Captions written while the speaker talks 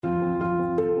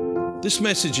This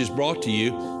message is brought to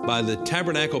you by the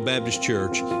Tabernacle Baptist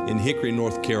Church in Hickory,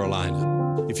 North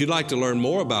Carolina. If you'd like to learn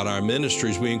more about our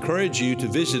ministries, we encourage you to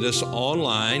visit us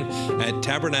online at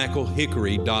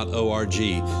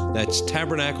tabernaclehickory.org. That's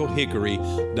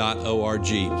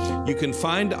tabernaclehickory.org. You can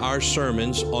find our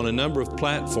sermons on a number of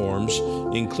platforms,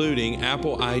 including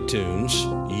Apple iTunes,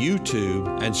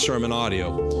 YouTube, and Sermon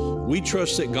Audio. We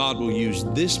trust that God will use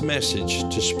this message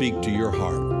to speak to your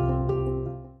heart.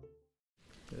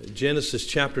 Genesis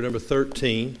chapter number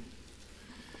 13.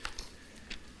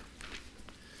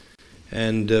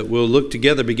 And we'll look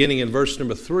together beginning in verse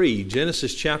number 3.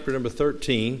 Genesis chapter number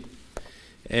 13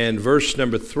 and verse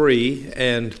number 3.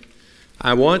 And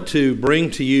I want to bring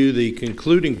to you the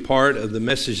concluding part of the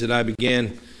message that I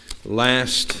began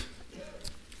last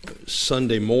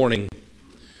Sunday morning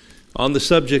on the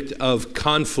subject of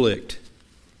conflict.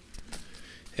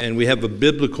 And we have a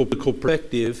biblical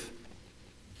perspective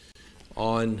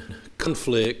on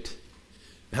conflict,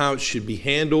 how it should be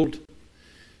handled,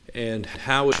 and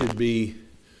how it should be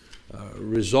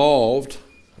resolved,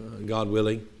 God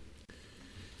willing,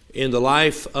 in the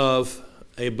life of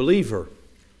a believer.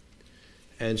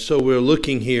 And so we're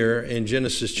looking here in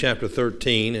Genesis chapter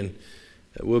 13, and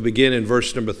we'll begin in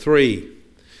verse number 3.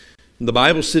 The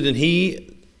Bible said, "And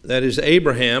he, that is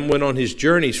Abraham, went on his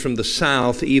journeys from the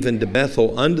south even to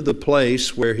Bethel, unto the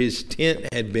place where his tent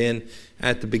had been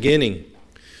at the beginning,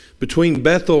 between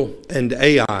Bethel and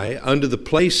Ai, unto the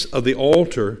place of the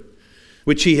altar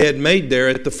which he had made there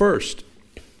at the first.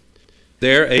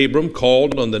 There Abram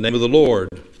called on the name of the Lord,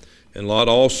 and Lot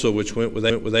also, which went with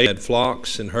Abram, had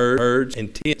flocks and herds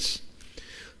and tents.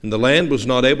 And the land was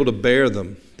not able to bear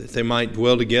them, that they might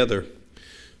dwell together,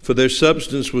 for their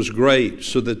substance was great,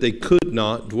 so that they could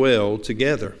not dwell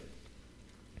together.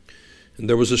 And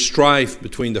there was a strife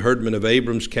between the herdmen of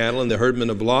Abram's cattle and the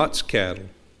herdmen of Lot's cattle.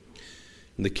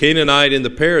 And the Canaanite and the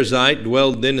Perizzite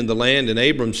dwelled then in the land, and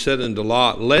Abram said unto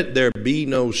Lot, Let there be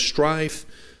no strife,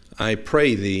 I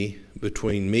pray thee,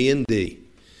 between me and thee,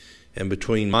 and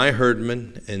between my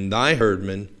herdmen and thy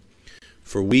herdmen,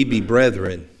 for we be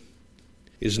brethren.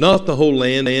 Is not the whole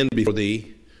land before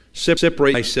thee?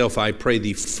 Separate thyself, I pray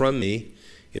thee, from me.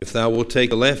 If thou wilt take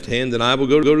the left hand, then I will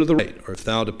go to the right. Or if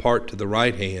thou depart to the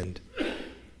right hand,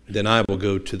 then I will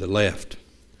go to the left."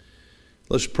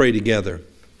 Let's pray together.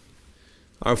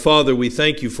 Our Father, we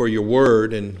thank you for your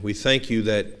word, and we thank you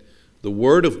that the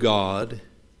word of God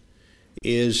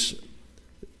is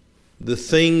the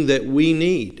thing that we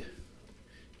need.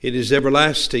 It is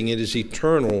everlasting. It is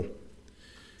eternal.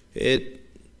 It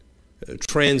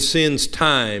transcends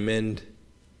time, and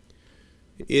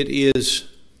it is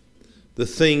the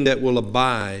thing that will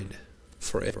abide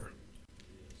forever.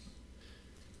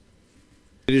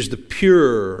 It is the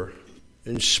pure,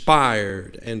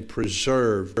 inspired, and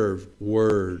preserved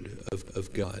Word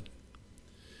of God.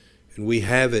 And we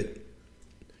have it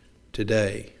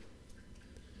today,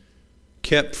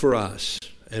 kept for us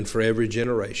and for every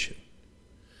generation,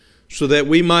 so that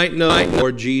we might know,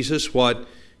 Lord Jesus, what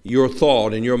your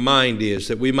thought and your mind is,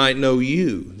 that we might know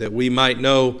you, that we might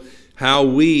know how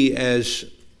we as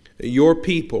your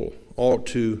people ought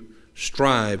to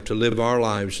strive to live our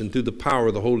lives. And through the power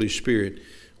of the Holy Spirit,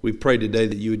 we pray today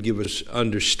that you would give us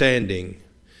understanding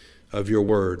of your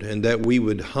word, and that we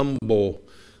would humble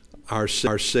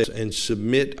ourselves and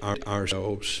submit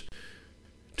ourselves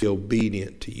to be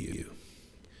obedient to you.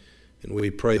 And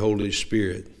we pray, Holy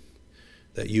Spirit,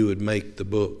 that you would make the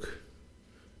book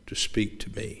to speak to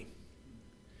me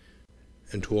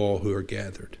and to all who are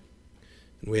gathered.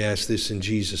 And we ask this in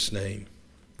Jesus' name.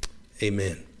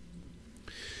 Amen.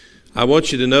 I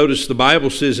want you to notice the Bible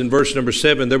says in verse number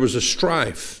 7, there was a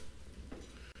strife.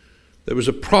 There was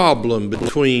a problem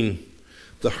between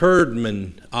the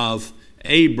herdmen of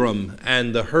Abram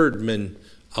and the herdmen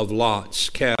of Lot's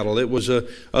cattle. It was a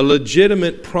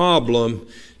legitimate problem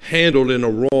handled in a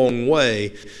wrong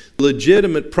way. The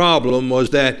legitimate problem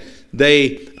was that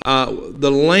the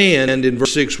land in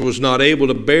verse 6 was not able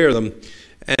to bear them,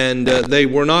 and they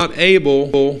were not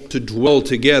able to dwell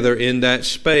together in that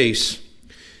space.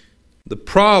 The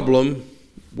problem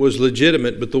was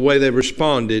legitimate, but the way they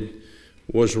responded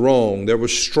was wrong. There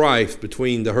was strife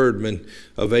between the herdmen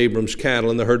of Abram's cattle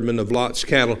and the herdmen of Lot's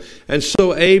cattle. And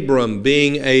so Abram,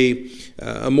 being a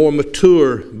more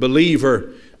mature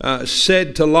believer,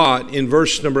 said to Lot in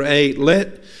verse number 8,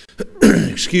 let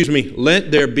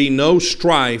there be no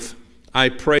strife, I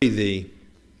pray thee,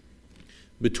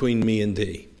 between me and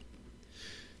thee,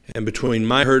 and between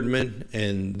my herdmen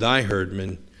and thy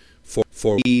herdmen,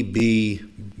 for we be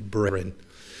brethren.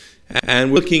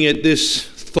 And looking at this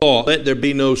thought, let there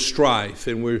be no strife,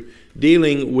 and we're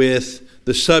dealing with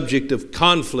the subject of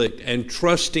conflict and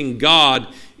trusting God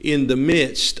in the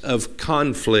midst of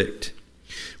conflict.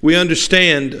 We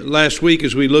understand last week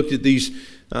as we looked at these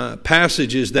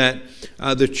passages that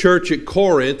the church at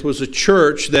Corinth was a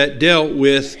church that dealt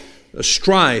with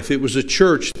strife. It was a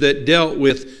church that dealt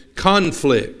with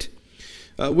conflict.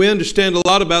 We understand a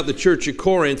lot about the church at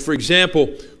Corinth. For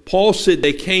example, Paul said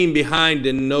they came behind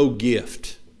in no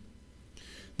gift.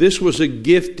 This was a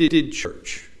gifted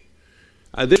church.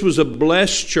 This was a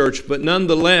blessed church, but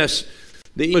nonetheless,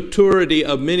 the immaturity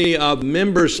of many of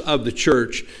members of the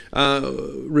church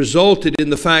resulted in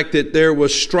the fact that there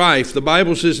was strife. The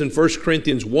Bible says in 1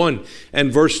 Corinthians 1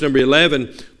 and verse number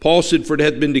 11, Paul said, "For it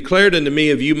hath been declared unto me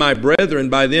of you, my brethren,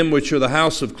 by them which are the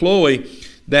house of Chloe,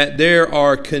 that there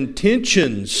are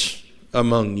contentions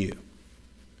among you."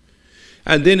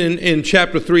 And then in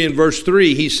chapter 3 and verse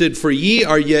 3, he said, "For ye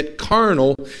are yet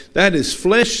carnal, that is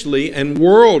fleshly and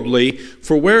worldly,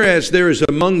 for whereas there is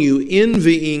among you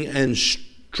envying and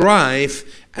strife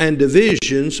and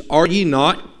divisions, are ye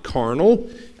not carnal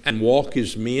and walk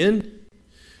as men?"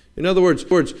 In other words,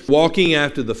 walking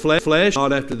after the flesh,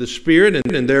 not after the Spirit,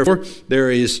 and therefore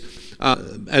there is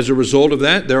as a result of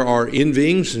that, there are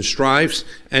envyings and strifes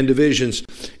and divisions.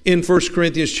 In 1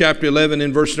 Corinthians chapter 11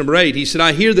 and verse number 8, he said,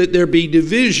 "I hear that there be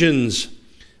divisions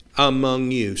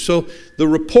among you." So the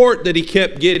report that he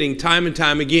kept getting time and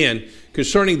time again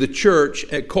concerning the church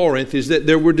at Corinth is that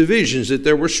there were divisions, that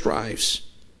there were strifes.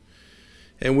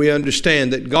 And we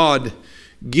understand that God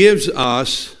gives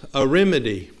us a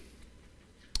remedy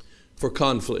for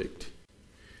conflict,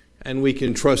 and we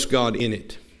can trust God in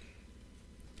it.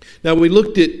 Now, we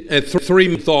looked at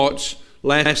three thoughts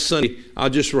last Sunday.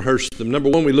 I'll just rehearse them. Number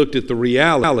one, we looked at the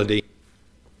reality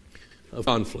of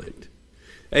conflict.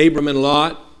 Abram and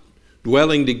Lot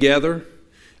dwelling together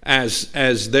as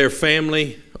their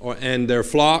family and their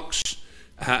flocks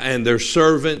and their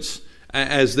servants,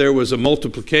 as there was a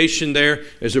multiplication there,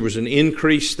 as there was an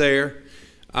increase there,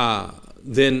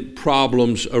 then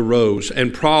problems arose,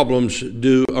 and problems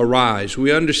do arise.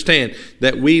 We understand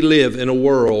that we live in a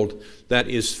world that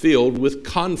is filled with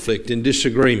conflict and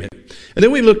disagreement. And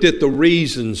then we looked at the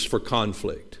reasons for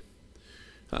conflict.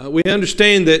 We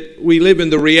understand that we live in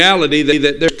the reality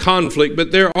that there's conflict,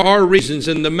 but there are reasons,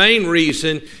 and the main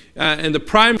reason and the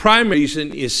primary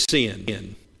reason is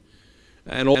sin.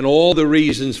 And all the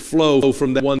reasons flow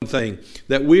from that one thing,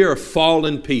 that we are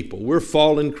fallen people. We're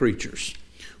fallen creatures.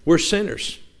 We're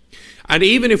sinners. And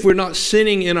even if we're not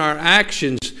sinning in our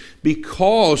actions,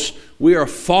 because we are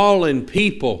fallen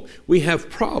people, we have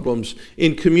problems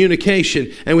in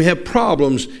communication, and we have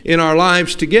problems in our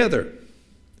lives together.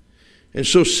 And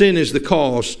so sin is the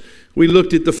cause. We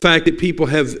looked at the fact that people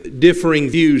have differing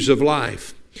views of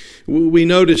life. We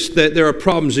noticed that there are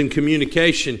problems in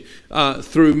communication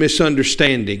through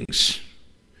misunderstandings,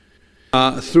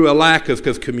 through a lack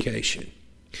of communication.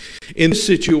 In this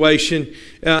situation,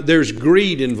 there's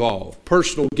greed involved,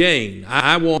 personal gain.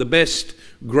 I want the best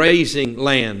grazing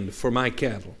land for my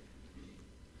cattle.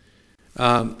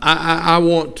 I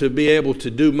want to be able to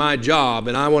do my job,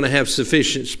 and I want to have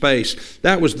sufficient space.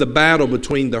 That was the battle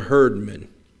between the herdmen.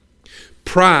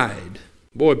 Pride.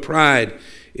 Boy, pride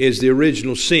is the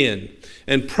original sin.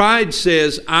 And pride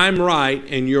says, I'm right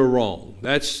and you're wrong.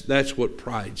 That's what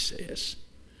pride says.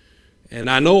 And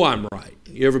I know I'm right.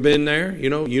 You ever been there? You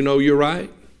know you're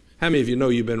right? How many of you know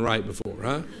you've been right before,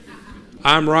 huh?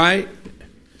 I'm right,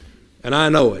 and I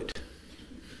know it.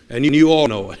 And you all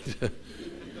know it.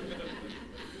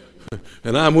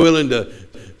 And I'm willing to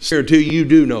say until you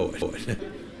do know it.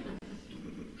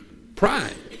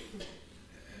 Pride.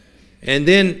 And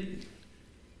then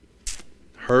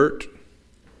hurt,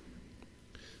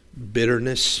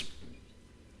 bitterness,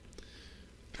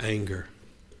 anger.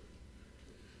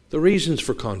 The reasons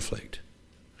for conflict.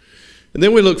 And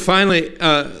then we look finally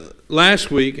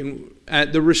last week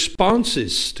at the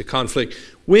responses to conflict.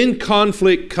 When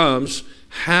conflict comes,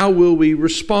 how will we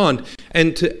respond?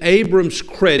 And to Abram's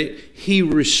credit, he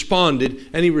responded,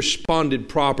 and he responded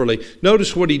properly.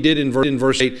 Notice what he did in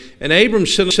verse 8. And Abram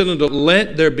said unto,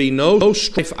 let there be no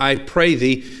strife, I pray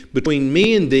thee, between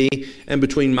me and thee, and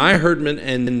between my herdmen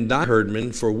and thy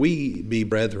herdmen, for we be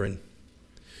brethren.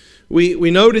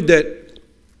 We noted that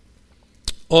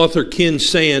author Ken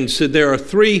Sand said there are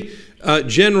three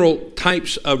general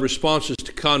types of responses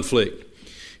to conflict.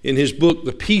 In his book,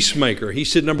 The Peacemaker, he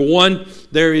said, number one,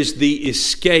 there is the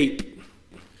escape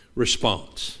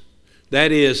response.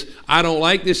 That is, I don't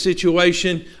like this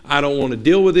situation, I don't want to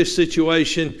deal with this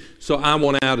situation, so I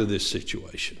want out of this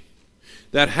situation.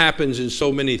 That happens in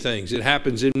so many things. It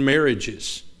happens in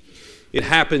marriages. It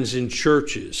happens in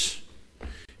churches.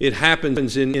 It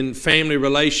happens in family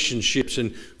relationships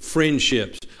and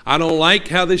friendships. I don't like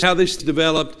how this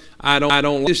developed. I don't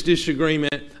like this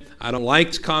disagreement. I don't like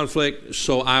this conflict,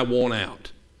 so I want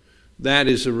out. That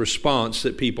is a response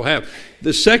that people have.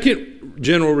 The second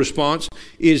general response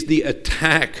is the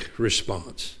attack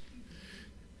response.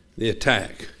 The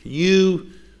attack.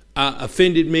 You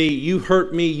offended me, you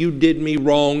hurt me, you did me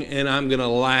wrong, and I'm going to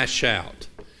lash out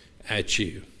at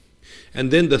you. And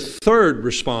then the third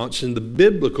response, and the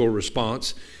biblical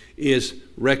response, is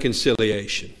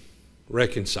reconciliation.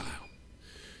 Reconcile.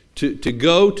 To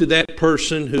go to that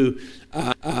person who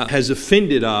has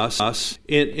offended us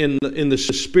in the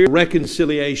spirit of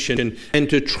reconciliation and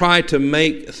to try to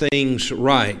make things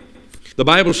right. The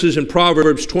Bible says in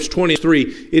Proverbs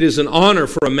 23, it is an honor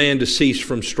for a man to cease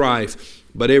from strife,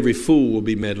 but every fool will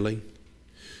be meddling.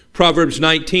 Proverbs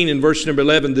 19 and verse number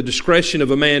 11, the discretion of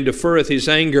a man deferreth his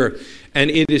anger, and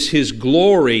it is his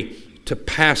glory to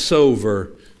pass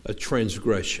over a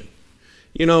transgression.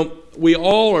 You know, we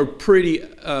all are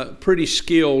pretty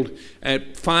skilled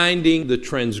at finding the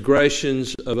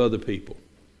transgressions of other people.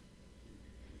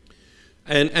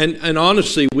 And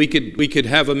honestly, we could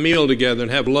have a meal together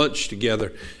and have lunch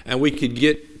together, and we could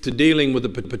get to dealing with a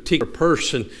particular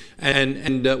person,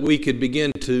 and we could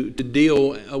begin to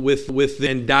deal with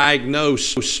and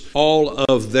diagnose all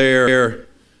of their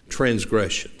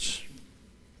transgressions.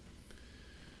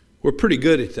 We're pretty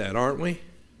good at that, aren't we?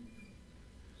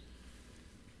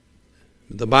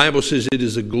 The Bible says it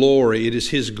is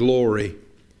His glory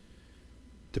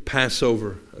to pass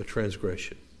over a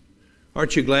transgression.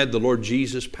 Aren't you glad the Lord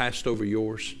Jesus passed over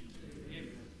yours?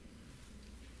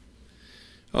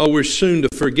 Oh, we're soon to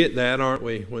forget that, aren't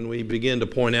we, when we begin to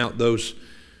point out those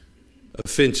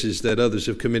offenses that others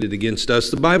have committed against us.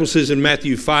 The Bible says in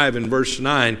Matthew 5 and verse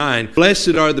 9,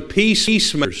 blessed are the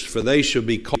peacemakers, for they shall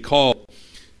be called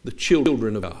the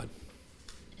children of God.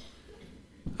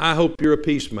 I hope you're a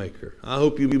peacemaker. I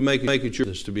hope you make it your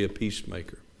business to be a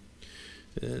peacemaker.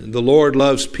 The Lord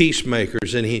loves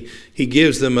peacemakers, and He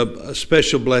gives them a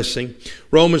special blessing.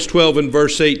 Romans 12 and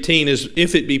verse 18 is,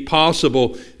 if it be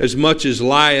possible, as much as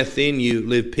lieth in you,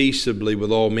 live peaceably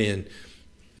with all men.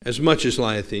 As much as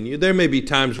lieth in you. There may be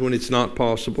times when it's not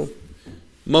possible.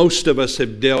 Most of us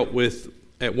have dealt with,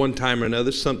 at one time or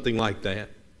another, something like that.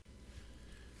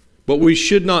 But we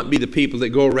should not be the people that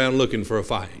go around looking for a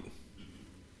fight.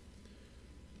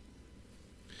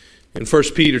 In 1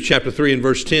 Peter chapter 3 and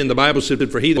verse 10, the Bible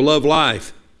said, for he that will love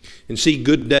life and see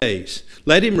good days,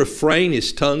 let him refrain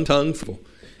his tongue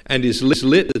and his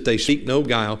lips that they speak no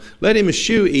guile. Let him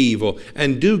eschew evil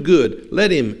and do good.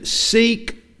 Let him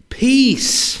seek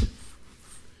peace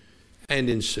and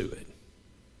ensue it.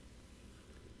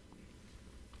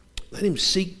 Let him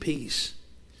seek peace.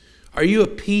 Are you a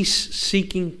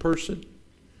peace-seeking person?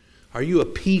 Are you a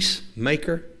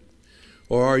peacemaker?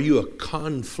 Or are you a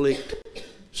conflict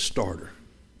starter?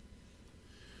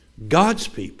 God's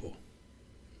people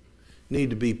need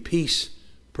to be peace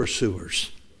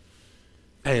pursuers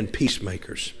and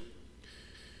peacemakers.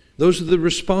 Those are the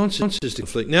responses to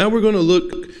conflict. Now we're going to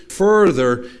look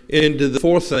further into the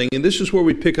fourth thing, and this is where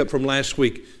we pick up from last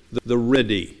week, the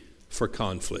remedy for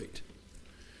conflict.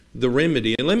 The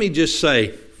remedy. And let me just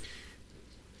say,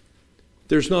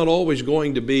 there's not always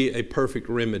going to be a perfect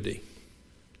remedy.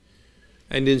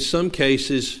 And in some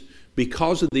cases,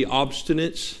 because of the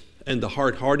obstinance and the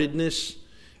hard-heartedness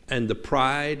and the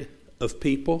pride of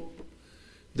people,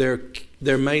 there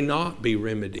may not be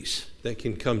remedies that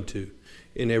can come to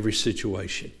in every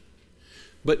situation.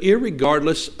 But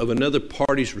irregardless of another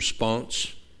party's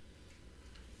response,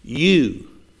 you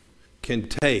can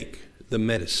take the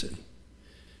medicine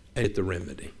and get the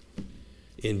remedy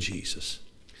in Jesus.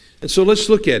 And so let's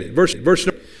look at it. Verse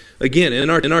again, in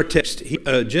our text,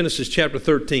 Genesis chapter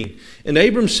 13. And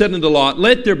Abram said unto Lot,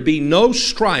 let there be no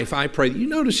strife, I pray. You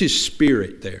notice his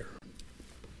spirit there.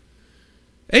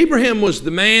 Abraham was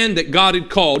the man that God had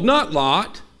called, not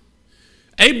Lot.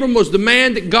 Abram was the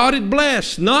man that God had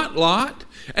blessed, not Lot.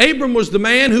 Abram was the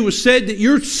man who was said that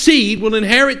your seed will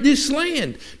inherit this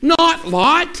land, not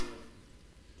Lot.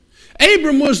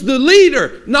 Abram was the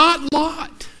leader, not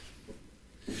Lot.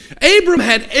 Abram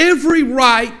had every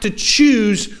right to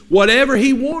choose whatever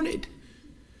he wanted.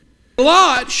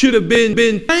 Lot should have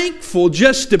been thankful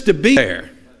just to be there.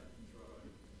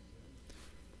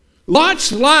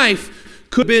 Lot's life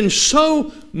could have been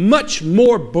so much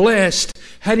more blessed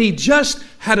had he just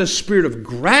had a spirit of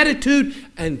gratitude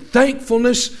and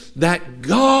thankfulness that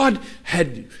God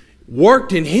had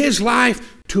worked in his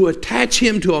life to attach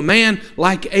him to a man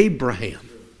like Abraham.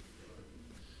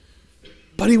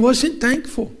 But he wasn't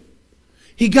thankful.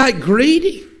 He got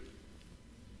greedy.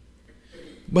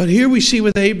 But here we see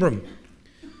with Abram,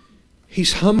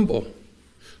 he's humble.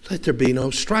 Let there be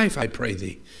no strife, I pray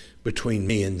thee, between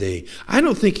me and thee. I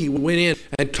don't think he went in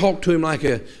and talked to him like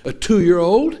a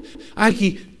 2-year-old. I think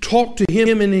he talked to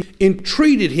him and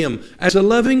entreated him as a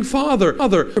loving father.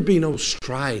 Father, there be no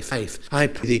strife, I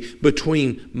pray thee,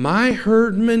 between my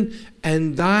herdmen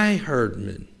and thy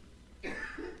herdmen.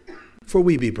 For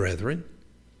we be brethren.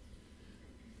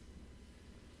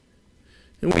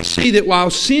 And we see that while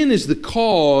sin is the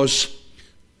cause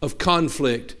of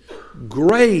conflict,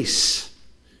 grace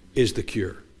is the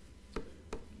cure.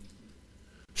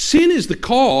 Sin is the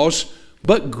cause,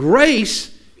 but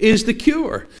grace is the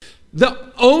cure.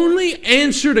 The only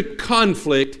answer to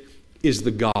conflict is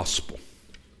the gospel.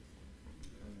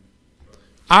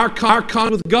 Our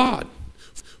conflict with God,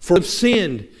 for we've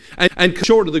sinned and come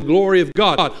short of the glory of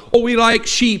God. Oh, we like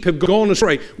sheep have gone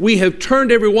astray. We have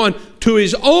turned everyone to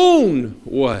his own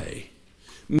way.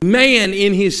 Man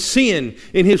in his sin,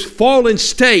 in his fallen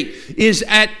state, is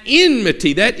at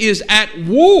enmity. That is at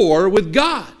war with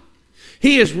God.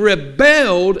 He has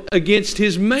rebelled against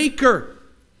his Maker.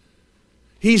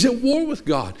 He's at war with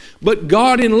God. But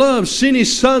God in love sent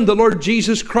his Son, the Lord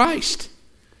Jesus Christ,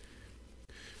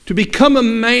 to become a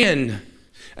man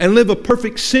and live a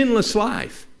perfect sinless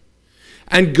life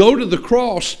and go to the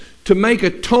cross to make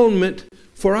atonement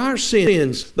for our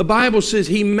sins. The Bible says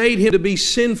he made him to be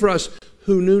sin for us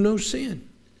who knew no sin.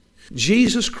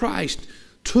 Jesus Christ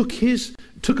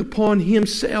took upon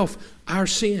himself our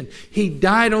sin. He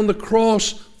died on the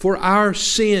cross for our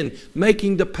sin,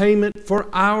 making the payment for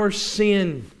our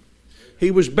sin.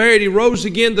 He was buried. He rose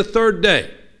again the third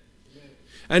day.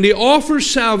 And he offers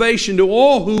salvation to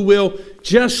all who will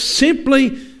just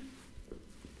simply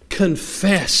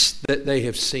confess that they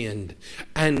have sinned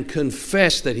and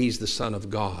confess that he's the Son of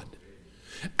God.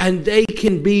 And they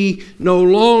can be no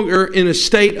longer in a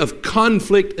state of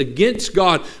conflict against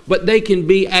God, but they can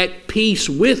be at peace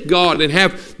with God and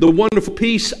have the wonderful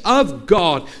peace of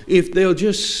God if they'll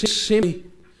just simply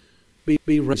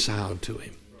be reconciled to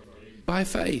him by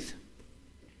faith.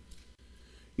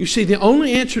 You see, the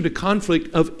only answer to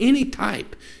conflict of any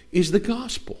type is the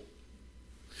gospel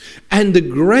and the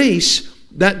grace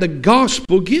that the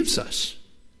gospel gives us.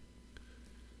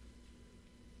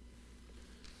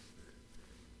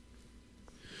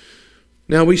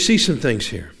 Now we see some things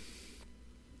here.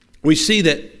 We see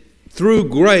that through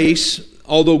grace,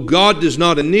 although God does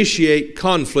not initiate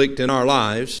conflict in our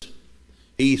lives,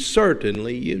 he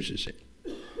certainly uses it.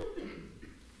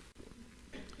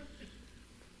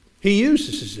 He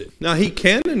uses it. Now he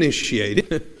can initiate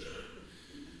it.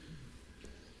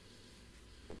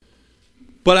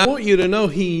 But I want you to know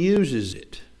he uses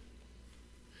it.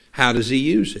 How does he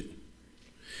use it?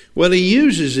 Well, he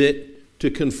uses it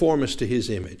to conform us to his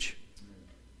image.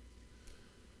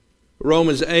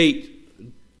 Romans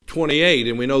 8:28,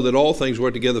 and we know that all things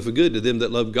work together for good to them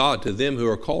that love God, to them who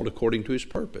are called according to his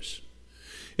purpose.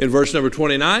 In verse number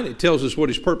 29, it tells us what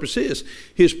his purpose is.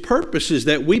 His purpose is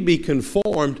that we be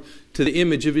conformed to the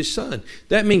image of his Son.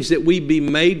 That means that we be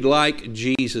made like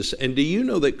Jesus. And do you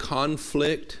know that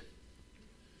conflict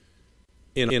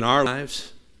in our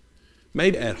lives,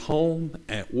 maybe at home,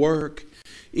 at work,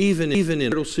 even in a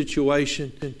little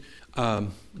situation,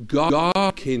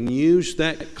 God can use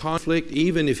that conflict,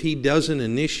 even if he doesn't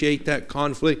initiate that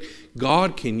conflict.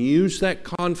 God can use that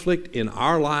conflict in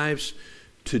our lives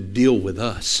to deal with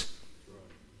us,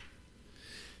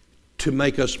 to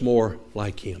make us more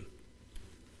like him.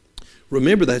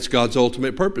 Remember, that's God's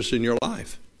ultimate purpose in your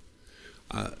life.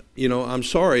 I'm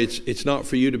sorry, it's not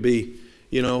for you to be,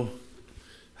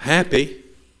 happy,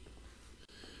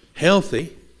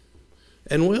 healthy,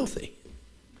 and wealthy.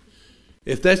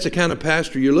 If that's the kind of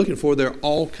pastor you're looking for, there are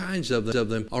all kinds of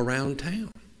them around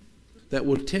town that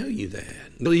will tell you that.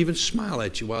 They'll even smile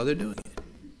at you while they're doing it.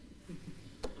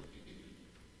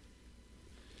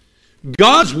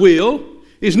 God's will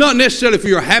is not necessarily for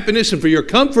your happiness and for your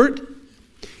comfort.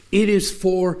 It is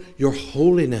for your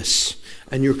holiness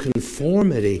and your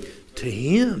conformity to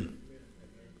him.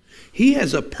 He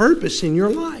has a purpose in your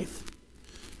life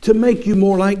to make you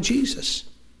more like Jesus.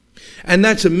 And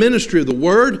that's a ministry of the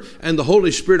Word and the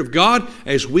Holy Spirit of God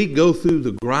as we go through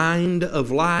the grind of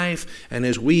life and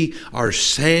as we are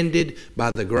sanded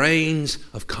by the grains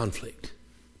of conflict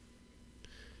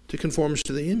to conform us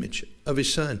to the image of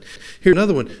his Son. Here's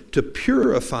another one, to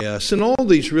purify us. And all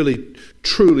these really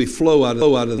truly flow out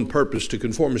of the purpose to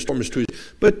conform us to his,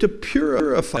 but to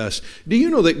purify us. Do you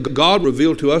know that God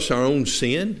revealed to us our own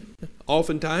sin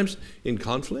oftentimes in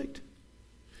conflict?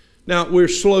 Now, we're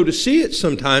slow to see it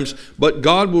sometimes, but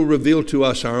God will reveal to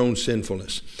us our own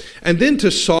sinfulness. And then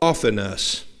to soften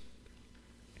us.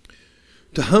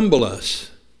 to humble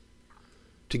us,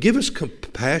 to give us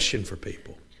compassion for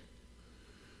people.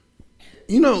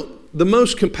 You know, the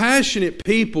most compassionate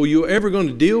people you're ever going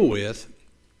to deal with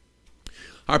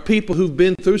are people who've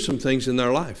been through some things in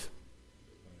their life.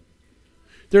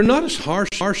 They're not as harsh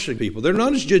as people. They're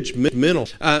not as judgmental.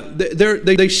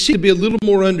 They seem to be a little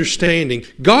more understanding.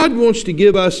 God wants to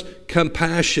give us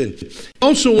compassion. He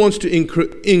also wants to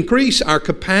increase our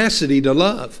capacity to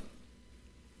love.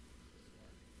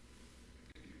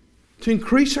 To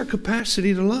increase our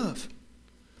capacity to love.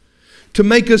 To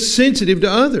make us sensitive to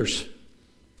others.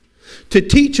 To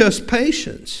teach us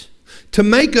patience. To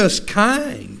make us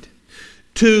kind.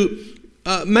 To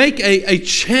make a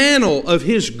channel of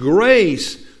His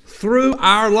grace through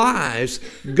our lives.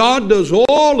 God does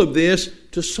all of this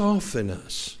to soften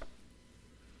us.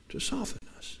 To soften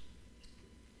us.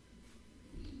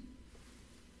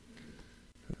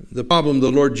 The problem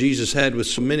the Lord Jesus had with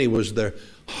so many was their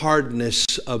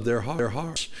hardness of their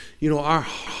hearts. You know, our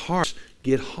hearts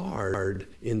get hard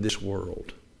in this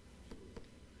world.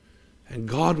 And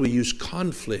God will use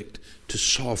conflict to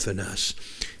soften us.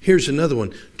 Here's another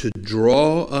one, to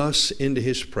draw us into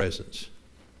His presence.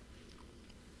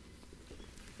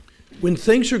 When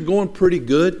things are going pretty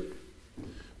good,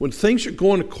 when things are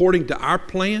going according to our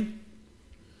plan,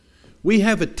 we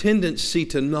have a tendency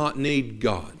to not need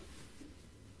God.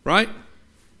 Right?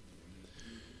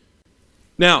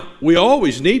 Now, we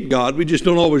always need God, we just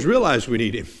don't always realize we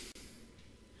need Him.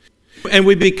 And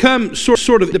we become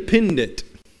sort of dependent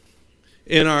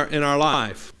in our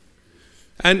life.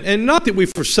 And not that we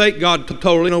forsake God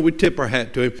totally, no, we tip our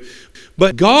hat to Him.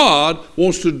 But God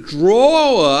wants to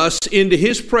draw us into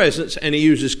His presence, and He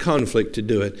uses conflict to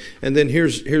do it. And then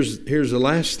here's the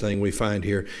last thing we find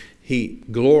here. He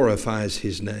glorifies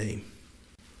His name.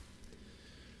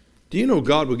 Do you know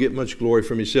God will get much glory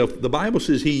from Himself? The Bible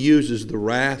says He uses the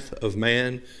wrath of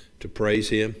man to praise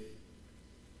Him.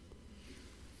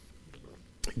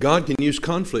 God can use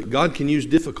conflict. God can use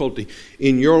difficulty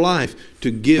in your life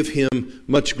to give Him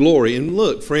much glory. And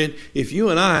look, friend, if you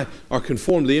and I are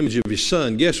conformed to the image of His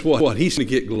Son, guess what? He's going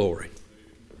to get glory.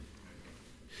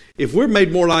 If we're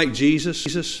made more like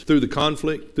Jesus through the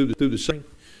conflict, through the suffering,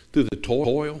 through the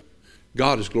toil,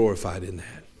 God is glorified in that.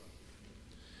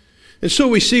 And so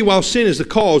we see while sin is the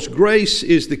cause, grace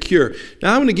is the cure.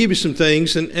 Now I'm going to give you some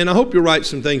things, and I hope you'll write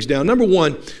some things down. Number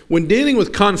one, when dealing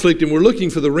with conflict and we're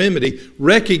looking for the remedy,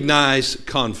 recognize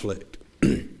conflict.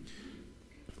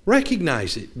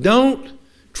 Recognize it. Don't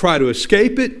try to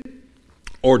escape it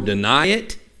or deny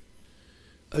it.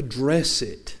 Address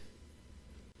it.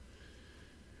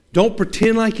 Don't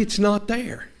pretend like it's not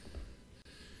there.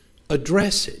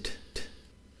 Address it.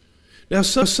 Now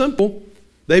some people,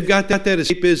 they've got that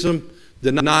escapism,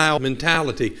 denial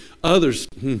mentality. Others,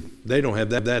 they don't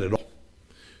have that at all.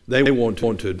 They want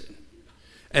to.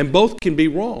 And both can be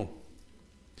wrong.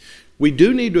 We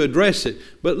do need to address it.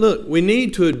 But look, we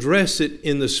need to address it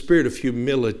in the spirit of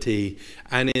humility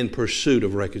and in pursuit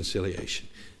of reconciliation.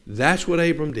 That's what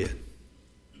Abram did.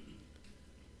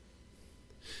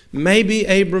 Maybe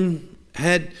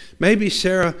maybe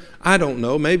Sarah, I don't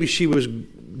know, maybe she was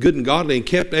good and godly and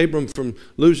kept Abram from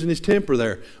losing his temper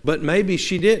there. But maybe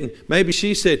she didn't. Maybe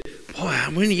she said, boy,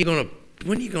 when are you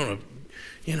gonna,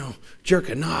 jerk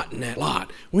a knot in that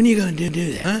lot? When are you gonna do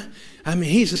that, huh? I mean,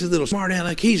 he's a little smart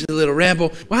aleck, he's a little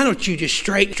rebel. Why don't you just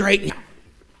straighten?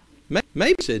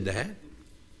 Maybe he said that.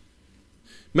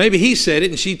 Maybe he said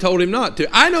it and she told him not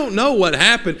to. I don't know what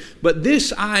happened, but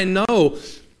this I know,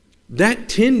 that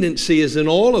tendency is in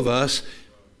all of us,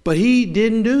 but he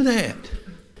didn't do that.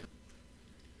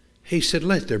 He said,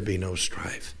 let there be no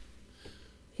strife.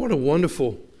 What a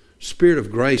wonderful spirit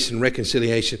of grace and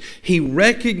reconciliation. He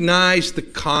recognized the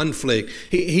conflict.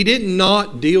 He did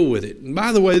not deal with it. And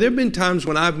by the way, there have been times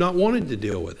when I've not wanted to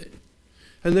deal with it.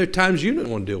 And there are times you don't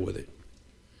want to deal with it.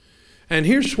 And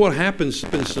here's what happens.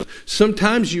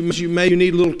 Sometimes you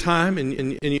need a little time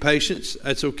and patience.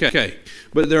 That's okay.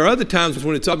 But there are other times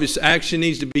when it's obvious action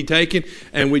needs to be taken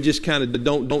and we just kind of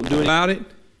don't do anything about it,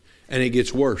 and it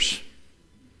gets worse.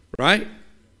 Right?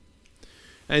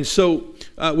 And so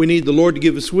we need the Lord to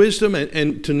give us wisdom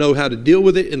and to know how to deal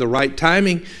with it in the right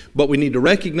timing. But we need to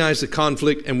recognize the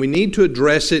conflict and we need to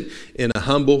address it in a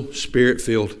humble,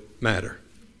 spirit-filled manner.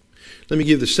 Let me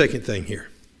give the second thing here.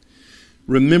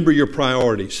 Remember your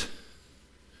priorities.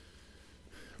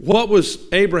 What was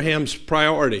Abraham's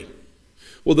priority?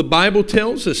 Well, the Bible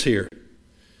tells us here.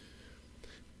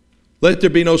 Let there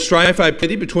be no strife, I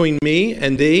pity, between me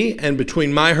and thee, and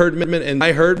between my herdmen and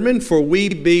thy herdmen, for we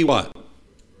be what?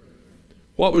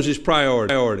 What was his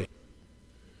priority?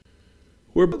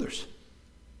 We're brothers.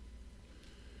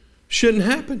 Shouldn't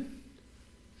happen.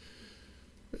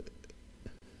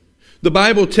 The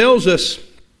Bible tells us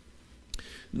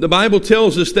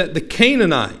that the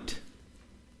Canaanite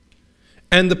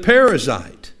and the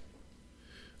Perizzite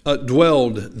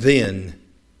dwelled then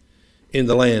in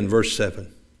the land, verse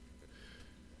 7.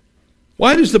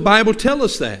 Why does the Bible tell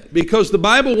us that? Because the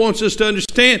Bible wants us to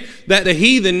understand that the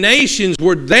heathen nations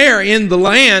were there in the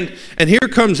land, and here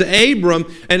comes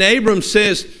Abram, and Abram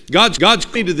says,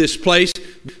 God's me to this place.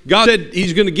 God said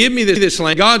He's going to give me this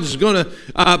land. God's going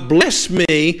to bless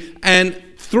me, and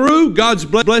through God's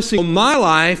blessing on my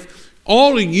life,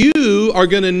 all of you are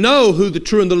going to know who the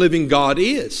true and the living God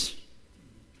is.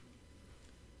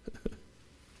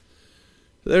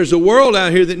 There's a world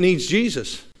out here that needs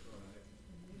Jesus.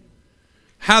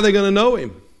 How are they going to know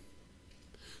Him?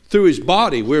 Through His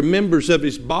body. We're members of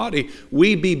His body.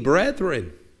 We be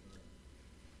brethren.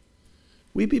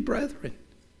 We be brethren.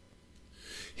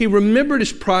 He remembered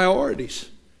His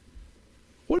priorities.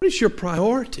 What is your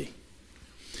priority?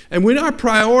 And when our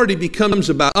priority becomes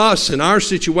about us and our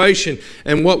situation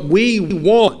and what we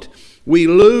want, we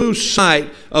lose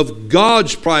sight of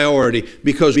God's priority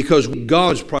because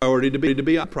God's priority to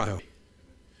be our priority.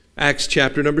 Acts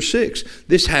chapter number 6.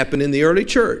 This happened in the early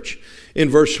church. In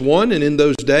verse 1, and in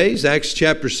those days, Acts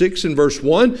chapter 6 and verse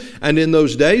 1, and in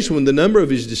those days when the number of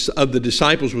the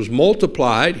disciples was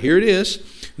multiplied, here it is,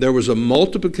 there was a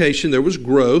multiplication, there was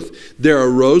growth, there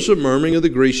arose a murmuring of the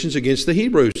Grecians against the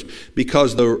Hebrews,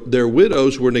 because their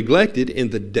widows were neglected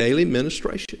in the daily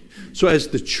ministration. So as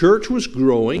the church was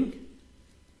growing,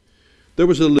 there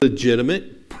was a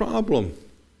legitimate problem.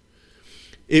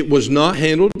 It was not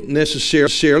handled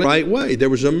necessarily the right way. There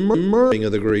was a murmuring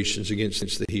of the Grecians against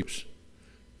the Hebrews.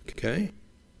 Okay?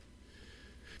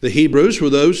 The Hebrews were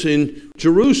those in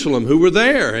Jerusalem who were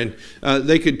there, and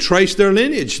they could trace their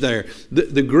lineage there.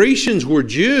 The Grecians were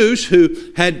Jews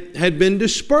who had been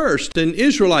dispersed, and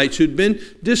Israelites who'd been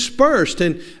dispersed.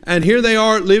 And here they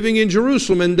are living in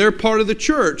Jerusalem, and they're part of the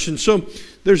church. And so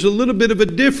there's a little bit of a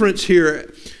difference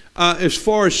here. As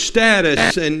far as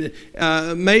status and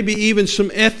maybe even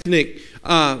some ethnic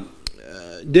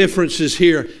differences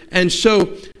here. And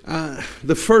so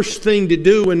the first thing to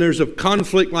do when there's a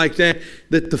conflict like that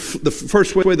the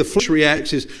first way the flesh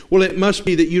reacts is, well, it must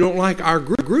be that you don't like our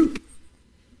group.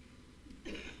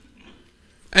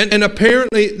 And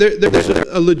apparently there's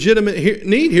a legitimate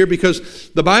need here, because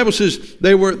the Bible says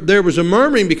there was a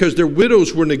murmuring because their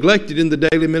widows were neglected in the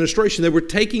daily ministration. They were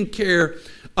taking care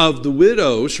of the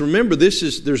widows. Remember,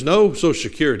 there's no Social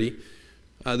Security,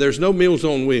 there's no Meals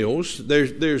on Wheels,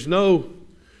 there's no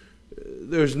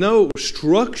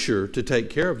structure to take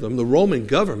care of them. The Roman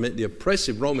government, the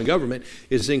oppressive Roman government,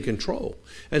 is in control,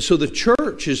 and so the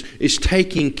church is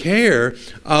taking care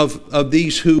of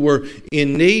these who were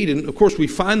in need. And of course, we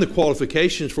find the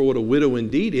qualifications for what a widow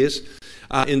indeed is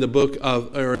in the book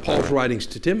of Paul's writings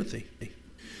to Timothy.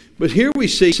 But here we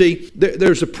see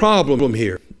there's a problem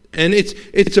here. And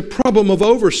it's a problem of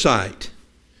oversight.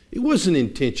 It wasn't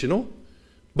intentional,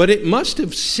 but it must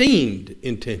have seemed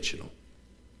intentional.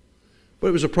 But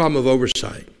it was a problem of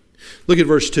oversight. Look at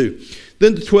verse 2.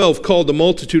 Then the 12 called the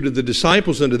multitude of the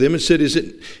disciples unto them and said,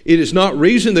 It is not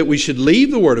reason that we should leave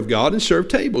the word of God and serve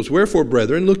tables. Wherefore,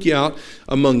 brethren, look ye out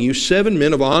among you 7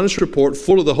 men of honest report,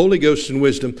 full of the Holy Ghost and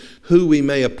wisdom, who we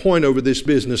may appoint over this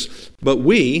business. But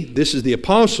we, this is the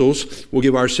apostles, will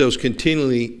give ourselves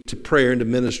continually to prayer and to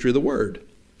ministry of the word.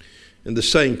 And the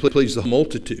saying pleased the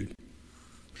multitude.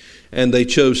 And they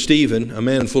chose Stephen, a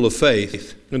man full of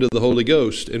faith, and of the Holy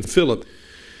Ghost, and Philip,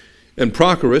 and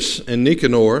Prochorus, and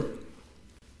Nicanor,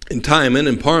 and Timon,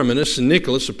 and Parmenas, and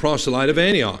Nicholas, a proselyte of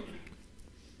Antioch,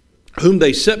 whom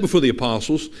they set before the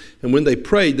apostles, and when they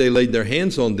prayed, they laid their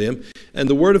hands on them, and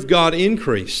the word of God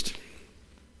increased.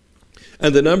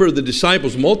 And the number of the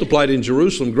disciples multiplied in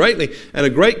Jerusalem greatly, and a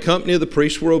great company of the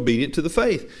priests were obedient to the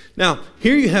faith. Now,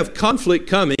 here you have conflict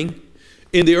coming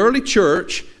in the early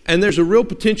church, and there's a real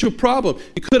potential problem.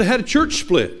 You could have had a church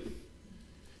split.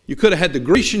 You could have had the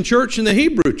Grecian church and the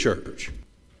Hebrew church.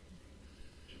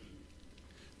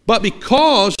 But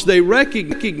because they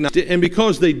recognized it, and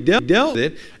because they dealt with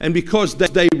it, and because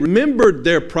they remembered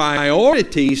their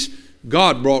priorities,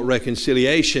 God brought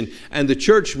reconciliation. And the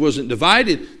church wasn't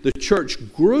divided. The church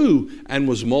grew and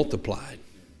was multiplied.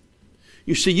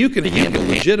 You see, you can handle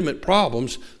legitimate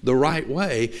problems the right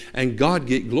way, and God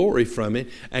get glory from it,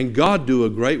 and God do a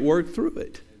great work through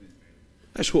it.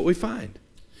 That's what we find.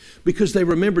 Because they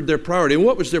remembered their priority. And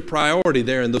what was their priority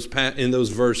there in those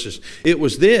verses? It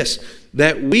was this,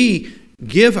 that we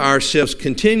give ourselves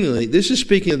continually, this is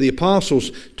speaking of the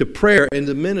apostles, to prayer and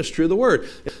the ministry of the word.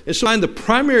 And so the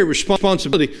primary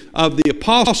responsibility of the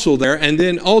apostle there, and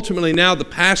then ultimately now the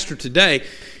pastor today,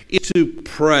 is to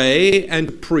pray and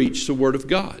to preach the Word of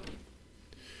God.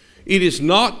 It is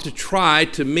not to try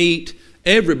to meet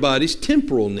everybody's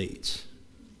temporal needs.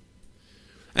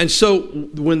 And so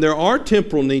when there are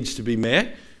temporal needs to be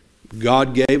met,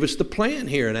 God gave us the plan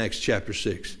here in Acts chapter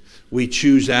 6. We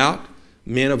choose out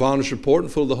men of honest report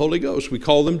and full of the Holy Ghost. We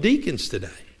call them deacons today.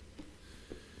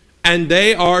 And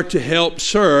they are to help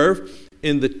serve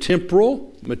in the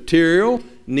temporal, material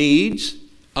needs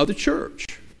of the church,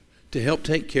 to help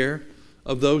take care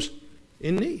of those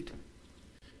in need.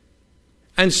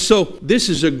 And so this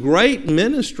is a great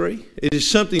ministry. It is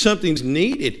something's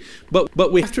needed.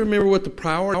 But we have to remember what the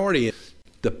priority is.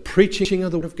 The preaching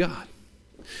of the Word of God.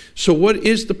 So what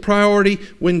is the priority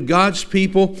when God's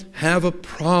people have a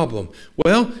problem?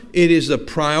 Well, it is the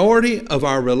priority of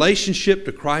our relationship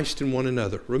to Christ and one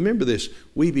another. Remember this,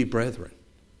 we be brethren.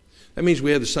 That means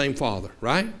we have the same Father,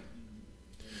 right?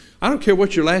 I don't care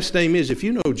what your last name is. If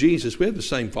you know Jesus, we have the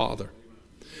same Father.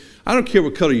 I don't care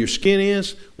what color your skin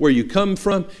is, where you come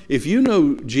from. If you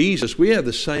know Jesus, we have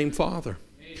the same Father.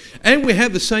 And we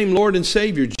have the same Lord and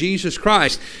Savior, Jesus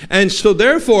Christ. And so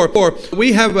therefore,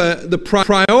 we have the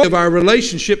priority of our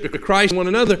relationship to Christ and one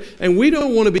another, and we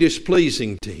don't want to be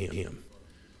displeasing to Him.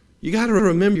 You got to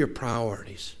remember your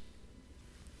priorities.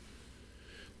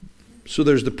 So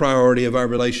there's the priority of our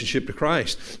relationship to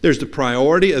Christ. There's the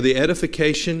priority of the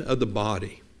edification of the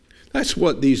body. That's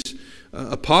what these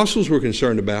apostles were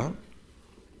concerned about.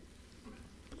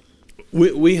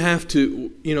 We have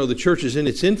to, the church is in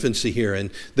its infancy here,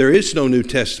 and there is no New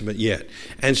Testament yet.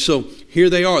 And so here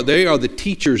they are. They are the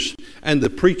teachers and the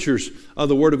preachers of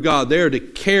the Word of God. They are to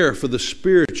care for the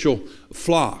spiritual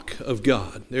flock of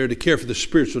God. They are to care for the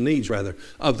spiritual needs, rather,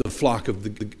 of the flock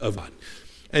of God.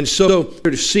 And so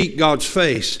they're to seek God's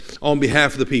face on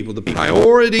behalf of the people. The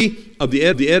priority of the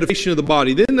edification of the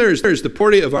body. Then there's the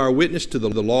priority of our witness to the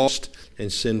lost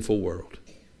and sinful world.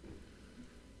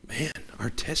 Man, our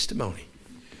testimony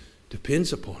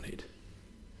depends upon it.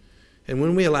 And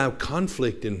when we allow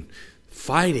conflict and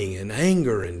fighting and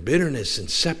anger and bitterness and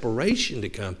separation to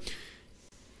come,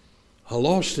 a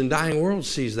lost and dying world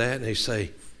sees that and they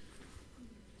say,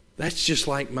 that's just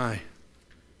like my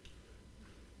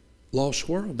lost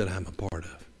world that I'm a part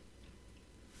of.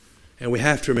 And we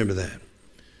have to remember that.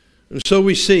 And so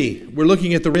we see, we're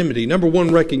looking at the remedy. Number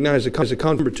one, recognize the conflict.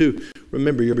 Number two,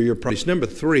 remember your priorities. Number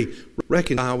three,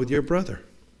 reconcile with your brother.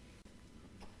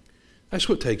 That's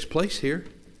what takes place here.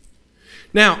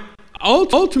 Now,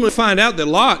 ultimately find out that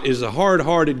Lot is a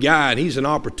hard-hearted guy and he's an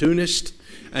opportunist,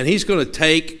 and he's going to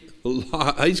take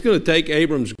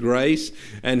Abram's grace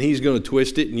and he's going to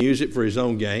twist it and use it for his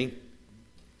own gain.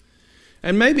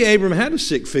 And maybe Abram had a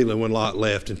sick feeling when Lot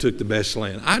left and took the best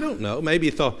land. I don't know. Maybe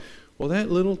he thought, well,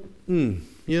 that little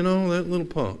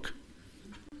punk.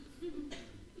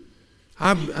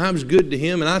 I was good to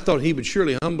him, and I thought he would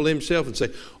surely humble himself and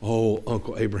say, oh,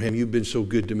 Uncle Abraham, you've been so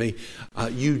good to me.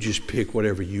 You just pick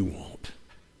whatever you want.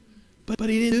 But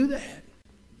he didn't do that.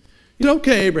 He said,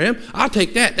 okay, Abraham, I'll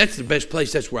take that. That's the best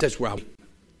place. That's where I'll be.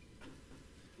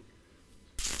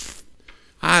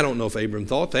 I don't know if Abram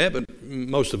thought that, but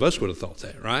most of us would have thought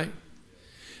that, right?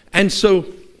 And so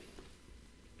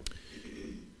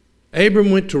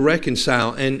Abram went to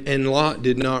reconcile, and Lot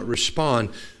did not respond.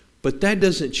 But that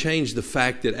doesn't change the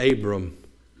fact that Abram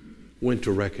went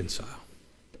to reconcile.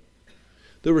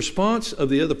 The response of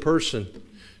the other person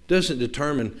doesn't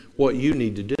determine what you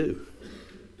need to do.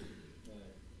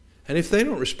 And if they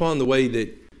don't respond the way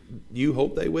that you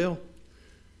hope they will,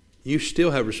 you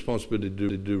still have responsibility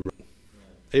to do right.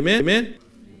 Amen? Amen?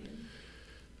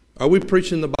 Are we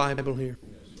preaching the Bible here?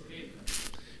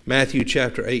 Matthew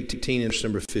chapter 18 and verse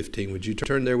number 15. Would you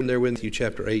turn there with Matthew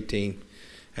chapter 18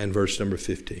 and verse number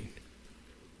 15.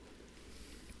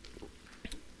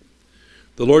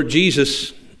 The Lord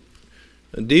Jesus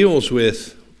deals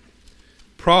with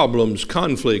problems,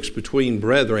 conflicts between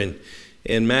brethren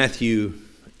in Matthew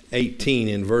 18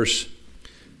 and verse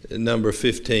number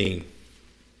 15.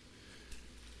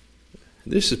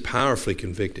 This is powerfully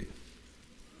convicting.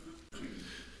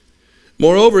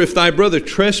 Moreover, if thy brother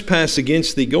trespass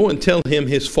against thee, go and tell him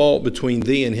his fault between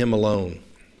thee and him alone.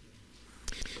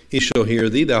 He shall hear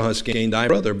thee, thou hast gained thy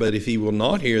brother. But if he will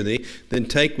not hear thee, then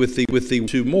take with thee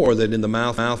two more, that in the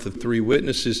mouth of three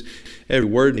witnesses every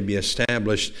word may be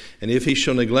established. And if he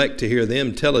shall neglect to hear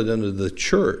them, tell it unto the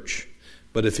church.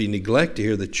 But if he neglect to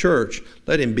hear the church,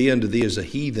 let him be unto thee as a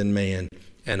heathen man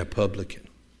and a publican.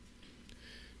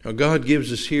 Now God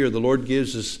gives us here, the Lord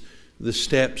gives us the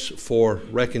steps for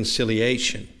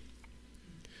reconciliation.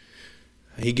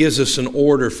 He gives us an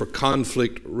order for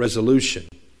conflict resolution.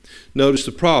 Notice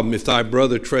the problem. If thy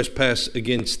brother trespass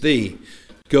against thee,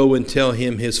 go and tell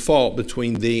him his fault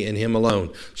between thee and him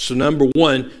alone. So number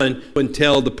one, and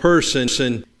tell the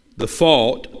person the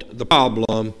fault, the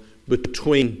problem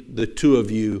between the two of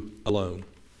you alone.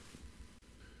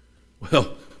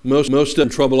 Well, most of them in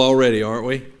trouble already, aren't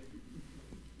we?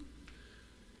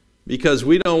 Because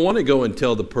we don't want to go and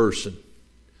tell the person.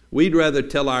 We'd rather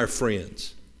tell our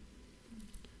friends.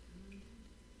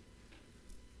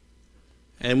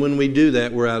 And when we do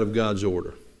that, we're out of God's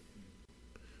order.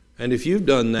 And if you've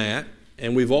done that,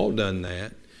 and we've all done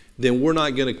that, then we're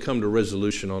not going to come to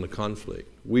resolution on a conflict.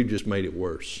 We've just made it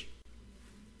worse.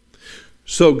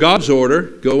 So God's order,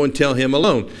 go and tell him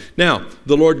alone. Now,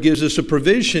 the Lord gives us a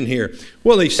provision here.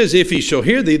 Well, he says, if he shall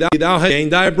hear thee, thou hast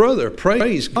gained thy brother.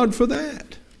 Praise God for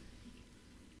that.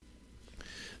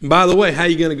 And by the way, how are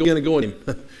you going to go on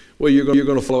him? Well, you're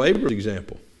going to follow Abraham's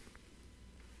example.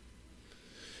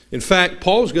 In fact,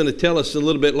 Paul's going to tell us a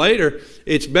little bit later,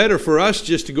 it's better for us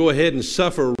just to go ahead and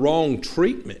suffer wrong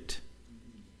treatment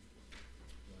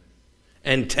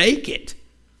and take it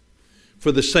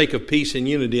for the sake of peace and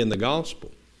unity in the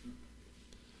gospel.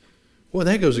 Well,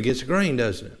 that goes against the grain,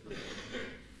 doesn't it?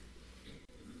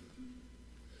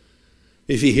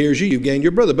 If he hears you, you've gained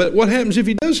your brother. But what happens if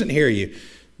he doesn't hear you?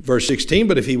 Verse 16,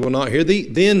 but if he will not hear thee,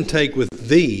 then take with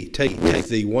thee, take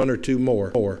thee one or two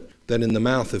more, that in the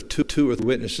mouth of two or three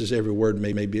witnesses every word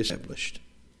may be established.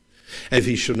 And if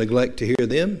he shall neglect to hear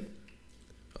them,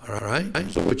 all right,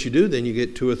 so what you do, then you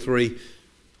get two or three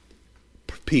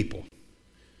people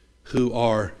who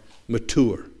are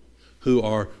mature, who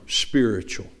are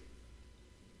spiritual,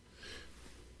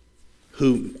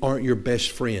 who aren't your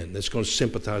best friend that's going to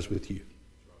sympathize with you.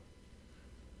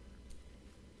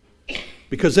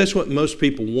 Because that's what most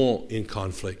people want in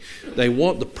conflict. They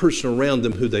want the person around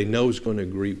them who they know is going to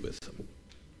agree with them.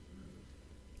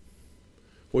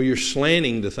 Well, you're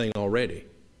slanting the thing already.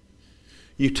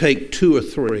 You take two or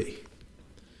three,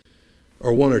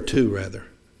 or one or two rather,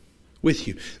 with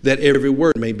you, that every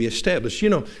word may be established. You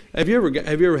know, have you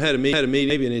ever had a meeting,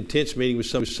 maybe an intense meeting with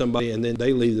somebody, and then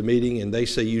they leave the meeting and they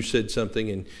say you said something,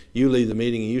 and you leave the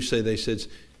meeting and you say they said.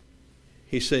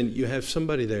 He's saying you have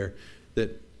somebody there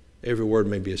that every word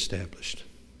may be established.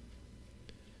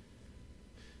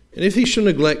 And if he shall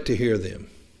neglect to hear them,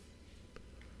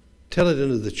 tell it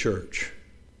unto the church.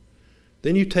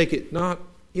 Then you take it not.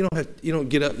 You don't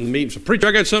get up in the meeting and say, preacher,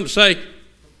 I got something to say.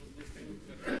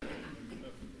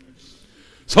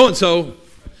 So and so.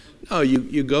 No,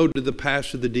 you go to the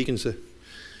pastor, the deacons,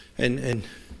 and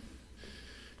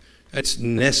that's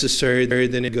necessary.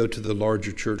 Then you go to the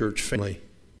larger church family.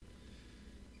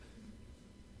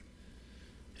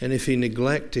 And if he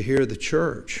neglect to hear the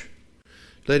church,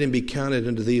 let him be counted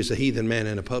unto thee as a heathen man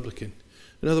and a publican.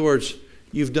 In other words,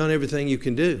 you've done everything you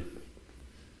can do.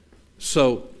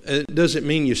 So it doesn't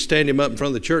mean you stand him up in front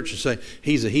of the church and say,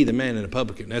 he's a heathen man and a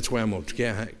publican. That's the way I'm going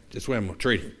to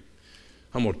treat him.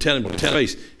 I'm going to tell him to his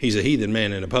face, he's a heathen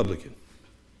man and a publican.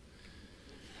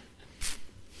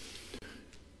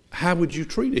 How would you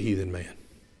treat a heathen man?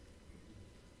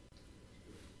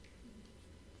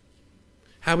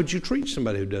 How would you treat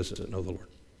somebody who doesn't know the Lord?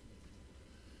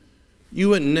 You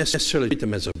wouldn't necessarily treat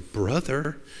them as a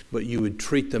brother, but you would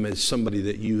treat them as somebody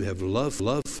that you have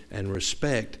love and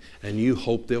respect, and you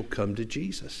hope they'll come to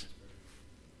Jesus.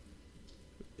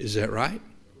 Is that right?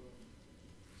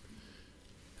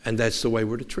 And that's the way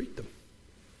we're to treat them.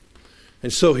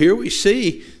 And so here we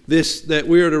see this, that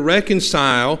we are to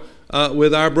reconcile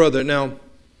with our brother. Now,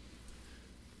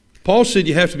 Paul said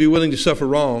you have to be willing to suffer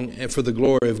wrong and for the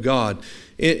glory of God.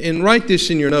 And write this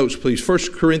in your notes, please.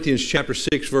 1 Corinthians chapter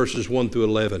 6, verses 1 through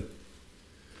 11.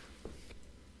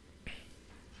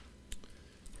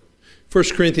 1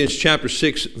 Corinthians chapter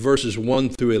 6, verses 1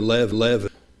 through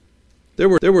 11. There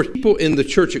were people in the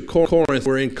church at Corinth who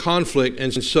were in conflict,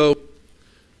 and so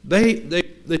they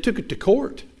took it to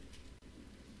court.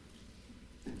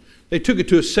 They took it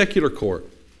to a secular court.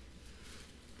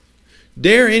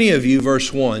 Dare any of you,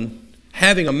 verse 1,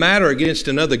 having a matter against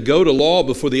another, go to law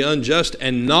before the unjust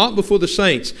and not before the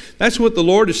saints. That's what the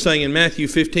Lord is saying in Matthew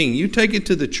 15. You take it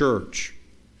to the church.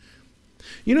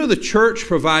 You know, the church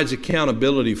provides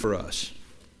accountability for us.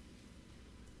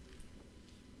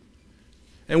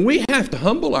 And we have to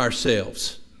humble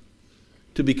ourselves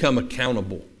to become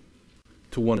accountable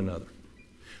to one another.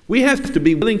 We have to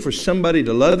be willing for somebody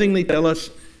to lovingly tell us,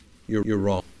 you're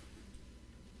wrong.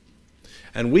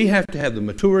 And we have to have the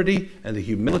maturity and the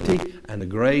humility and the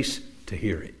grace to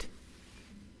hear it.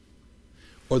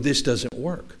 Or this doesn't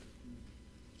work.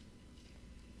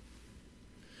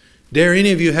 Dare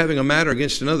any of you having a matter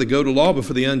against another go to law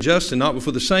before the unjust and not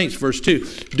before the saints? Verse 2.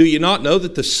 Do you not know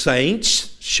that the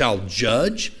saints shall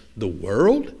judge the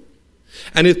world?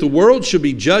 And if the world shall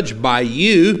be judged by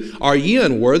you, are ye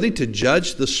unworthy to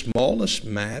judge the smallest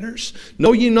matters?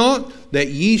 Know ye not that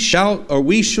we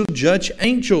shall judge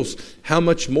angels? How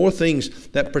much more things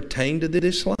that pertain to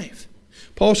this life?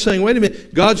 Paul's saying, wait a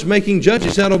minute, God's making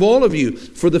judges out of all of you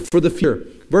for the future.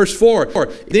 Verse 4,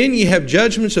 then ye have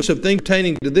judgments of things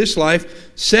pertaining to this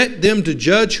life. Set them to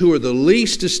judge who are the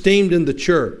least esteemed in the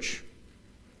church.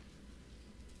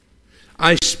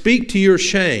 I speak to your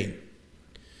shame.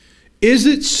 Is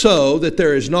it so that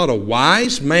there is not a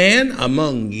wise man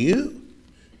among you?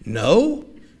 No,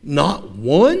 not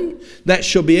one, that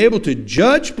shall be able to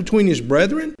judge between his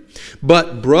brethren.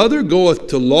 But brother goeth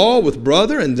to law with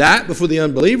brother, and that before the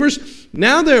unbelievers.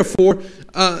 Now therefore,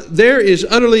 there is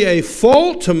utterly a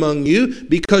fault among you,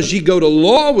 because ye go to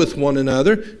law with one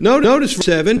another. Notice verse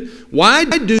 7, why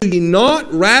do ye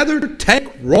not rather take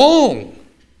wrong?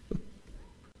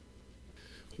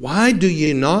 Why do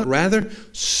ye not rather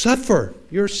suffer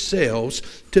yourselves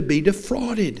to be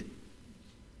defrauded?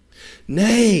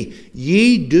 Nay,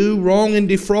 ye do wrong and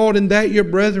defraud in that your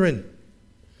brethren.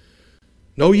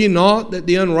 Know ye not that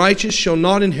the unrighteous shall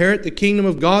not inherit the kingdom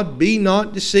of God? Be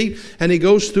not deceived. And he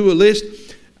goes through a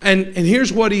list. And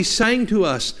here's what he's saying to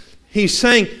us. He's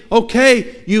saying,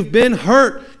 okay, you've been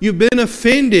hurt, you've been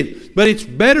offended, but it's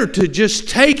better to just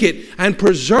take it and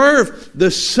preserve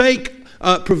the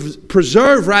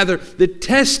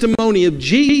testimony of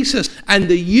Jesus and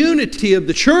the unity of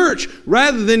the church,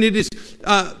 rather than it is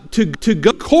to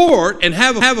go to court and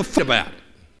have a fight about it,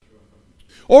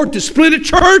 or to split a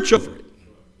church over it.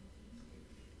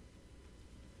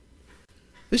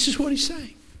 This is what he's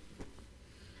saying.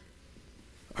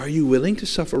 Are you willing to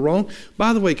suffer wrong?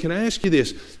 By the way, can I ask you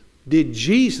this? Did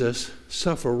Jesus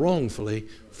suffer wrongfully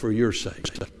for your sake?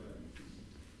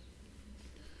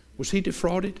 Was he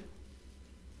defrauded?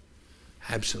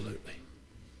 Absolutely.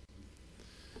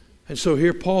 And so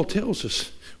here Paul tells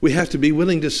us we have to be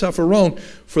willing to suffer wrong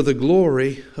for the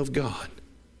glory of God.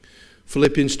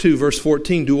 Philippians 2 verse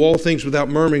 14, do all things without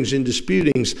murmurings and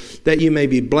disputings, that ye may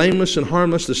be blameless and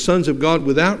harmless, the sons of God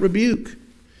without rebuke,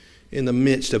 in the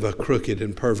midst of a crooked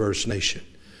and perverse nation,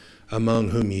 among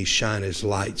whom ye shine as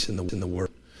lights in the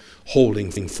world,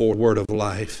 holding forth the word of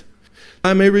life.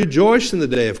 I may rejoice in the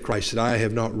day of Christ, that I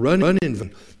have not run in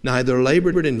vain, neither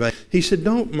labored in vain. He said,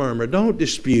 don't murmur, don't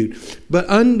dispute, but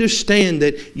understand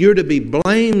that you're to be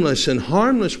blameless and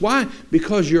harmless. Why?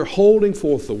 Because you're holding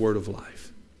forth the word of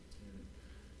life.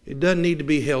 It doesn't need to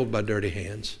be held by dirty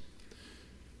hands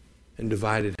and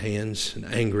divided hands and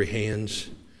angry hands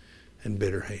and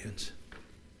bitter hands.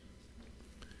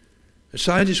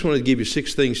 So I just want to give you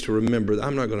 6 things to remember.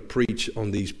 I'm not going to preach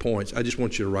on these points. I just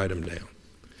want you to write them down.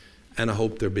 And I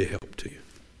hope they'll be a help to you.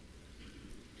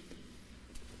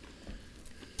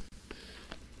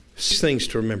 6 things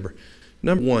to remember.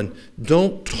 Number 1,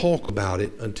 don't talk about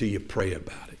it until you pray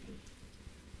about it.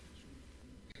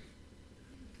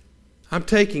 I'm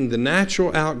taking the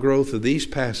natural outgrowth of these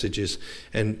passages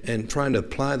and trying to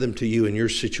apply them to you in your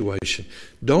situation.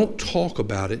 Don't talk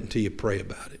about it until you pray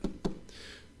about it.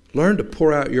 Learn to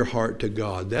pour out your heart to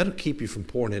God. That'll keep you from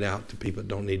pouring it out to people that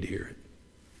don't need to hear it.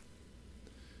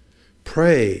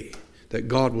 Pray that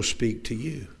God will speak to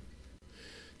you.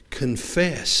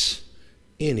 Confess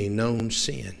any known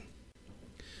sin.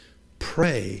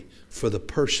 Pray for the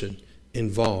person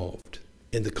involved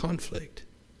in the conflict.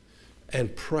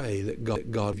 And pray that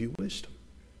God give you wisdom.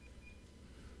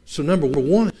 So number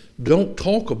 1, don't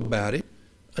talk about it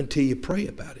until you pray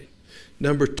about it.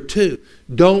 Number 2,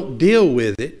 don't deal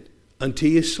with it until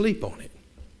you sleep on it.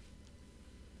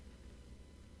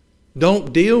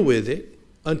 Don't deal with it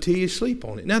until you sleep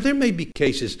on it. Now, there may be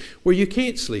cases where you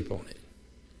can't sleep on it.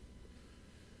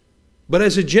 But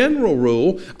as a general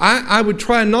rule, I would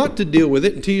try not to deal with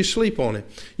it until you sleep on it.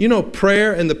 You know,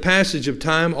 prayer and the passage of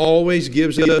time always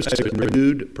gives us a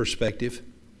renewed perspective.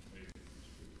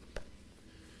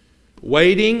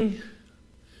 Waiting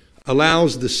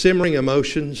allows the simmering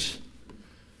emotions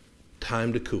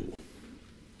time to cool.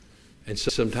 And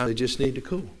so sometimes they just need to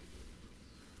cool.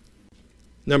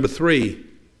 Number 3,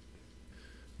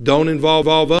 don't involve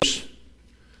others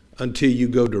until you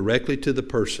go directly to the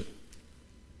person.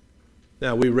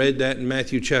 Now, we read that in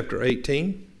Matthew chapter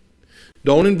 18.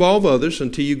 Don't involve others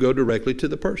until you go directly to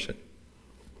the person.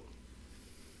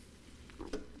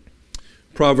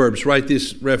 Proverbs, write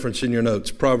this reference in your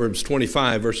notes. Proverbs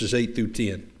 25, verses 8 through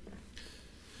 10.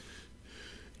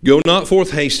 Go not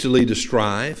forth hastily to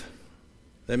strive.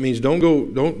 That means don't go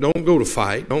to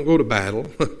fight, don't go to battle,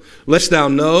 lest thou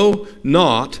know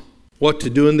not what to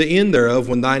do in the end thereof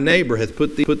when thy neighbor hath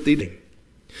put thee to shame.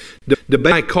 Debate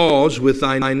thy cause with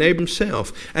thy neighbor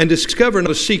himself, and discover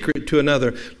not a secret to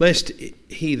another, lest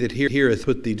he that heareth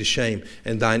put thee to shame,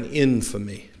 and thine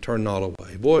infamy turn not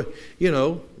away. Boy, in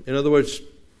other words,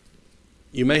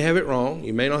 you may have it wrong,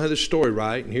 you may not have the story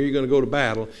right, and here you're going to go to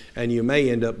battle, and you may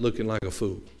end up looking like a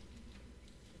fool.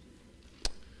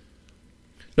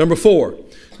 Number 4,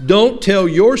 don't tell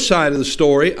your side of the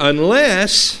story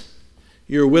unless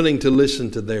you're willing to listen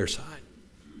to their side.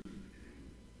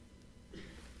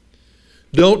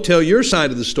 Don't tell your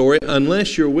side of the story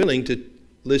unless you're willing to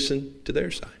listen to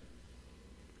their side.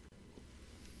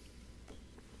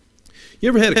 You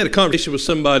ever had a conversation with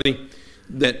somebody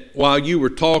that while you were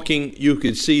talking, you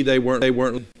could see they weren't?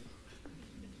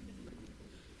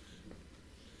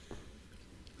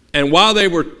 And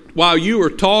while you were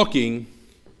talking,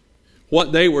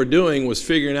 what they were doing was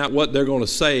figuring out what they're going to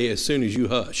say as soon as you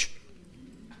hush.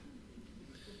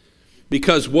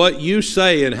 Because what you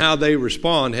say and how they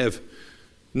respond have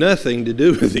nothing to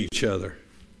do with each other.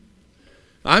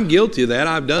 I'm guilty of that.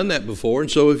 I've done that before, and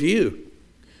so have you.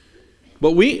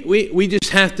 But we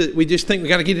just think we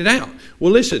got to get it out.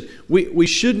 Well, listen, we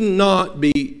should not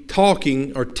be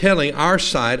talking or telling our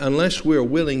side unless we're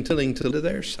willing to listen to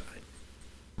their side.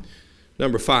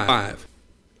 Number 5,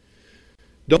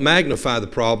 don't magnify the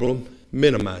problem,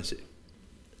 minimize it.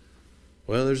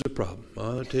 Well, there's a problem.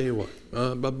 I'll tell you what.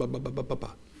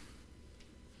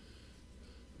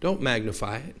 Don't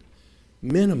magnify it.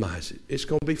 Minimize it. It's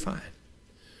going to be fine.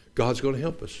 God's going to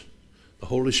help us. The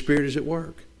Holy Spirit is at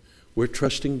work. We're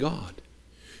trusting God.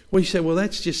 Well, you say, well,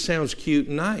 that just sounds cute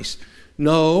and nice.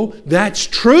 No, that's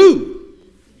true.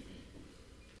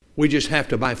 We just have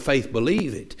to, by faith,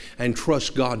 believe it and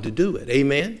trust God to do it.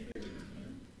 Amen?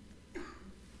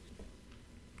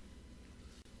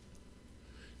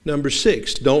 Number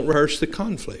 6, don't rehearse the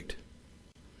conflict.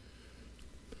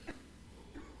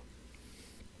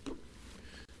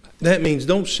 That means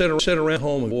don't sit around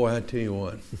home and, boy, I tell you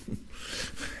what.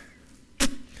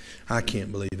 I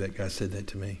can't believe that guy said that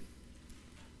to me.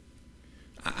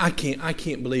 I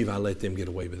can't believe I let them get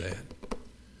away with that.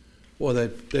 Well,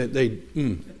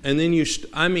 and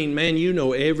then man, you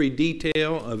know every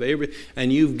detail of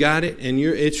and you've got it, and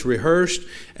it's rehearsed,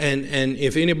 and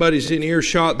if anybody's in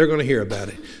earshot, they're going to hear about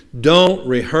it. Don't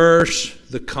rehearse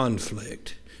the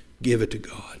conflict. Give it to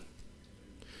God.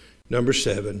 Number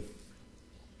 7,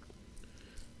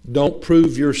 don't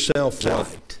prove yourself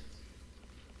right.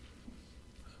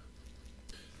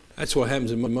 That's what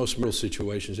happens in most real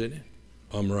situations, isn't it?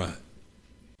 I'm right.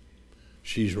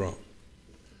 She's wrong.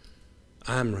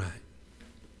 I'm right.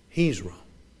 He's wrong.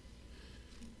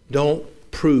 Don't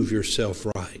prove yourself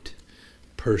right.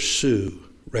 Pursue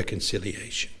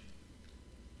reconciliation.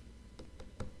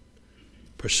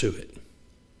 Pursue it.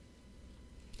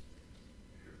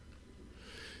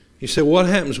 You say, what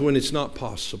happens when it's not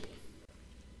possible?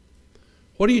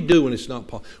 What do you do when it's not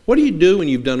possible? What do you do when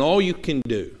you've done all you can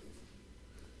do?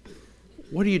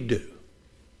 What do you do?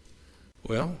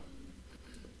 Well,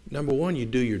 number 1, you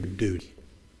do your duty.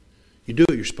 You do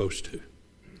what you're supposed to.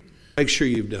 Make sure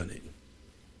you've done it.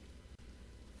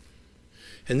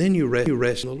 And then you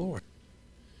rest in the Lord.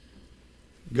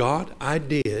 God, I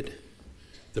did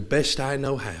the best I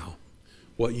know how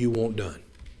what you want done.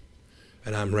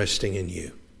 And I'm resting in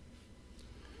you.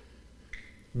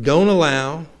 Don't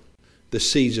allow the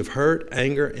seeds of hurt,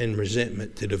 anger, and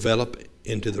resentment to develop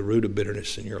into the root of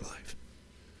bitterness in your life.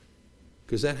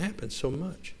 Because that happens so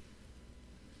much.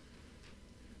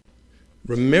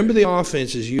 Remember the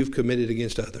offenses you've committed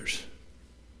against others.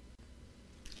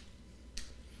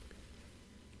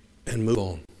 And move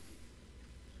on.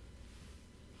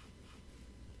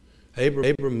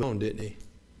 Abram moved on, didn't he?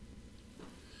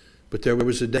 But there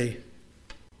was a day.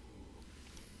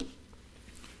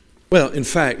 Well, in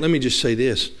fact, let me just say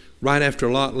this. Right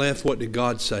after Lot left, what did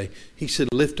God say? He said,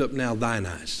 lift up now thine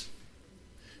eyes.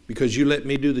 Because you let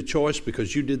me do the choice,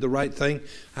 because you did the right thing,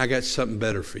 I got something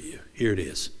better for you. Here it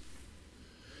is.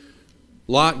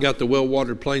 Lot got the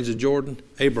well-watered plains of Jordan.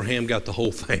 Abraham got the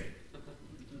whole thing.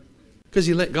 Because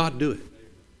he let God do it.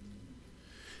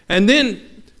 And then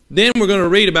we're going to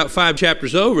read about 5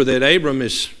 chapters over that Abram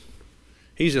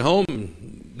he's at home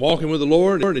and walking with the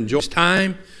Lord, enjoys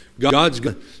time. God's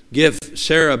going to give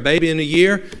Sarah a baby in a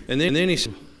year. And then he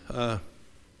said,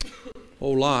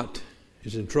 Lot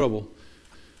is in trouble.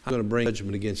 I'm going to bring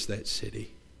judgment against that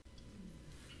city.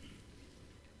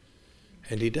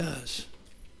 And he does.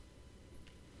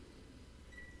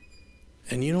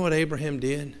 And you know what Abraham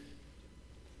did?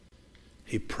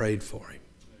 He prayed for him.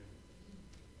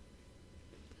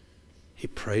 He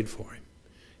prayed for him.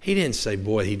 He didn't say,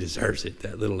 boy, he deserves it,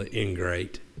 that little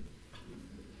ingrate.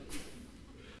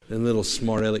 And little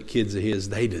smart aleck kids of his,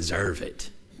 they deserve it.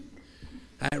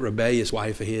 That rebellious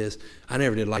wife of his, I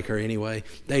never did like her anyway.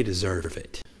 They deserve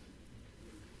it.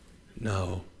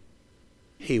 No.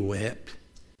 He wept,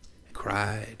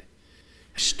 cried,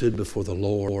 stood before the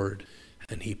Lord,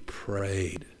 and he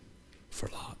prayed for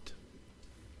Lot.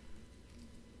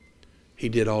 He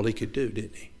did all he could do,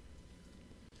 didn't he?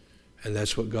 And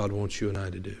that's what God wants you and I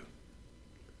to do.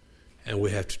 And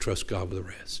we have to trust God with the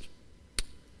rest.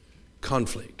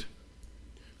 Conflict.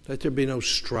 Let there be no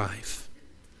strife.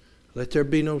 Let there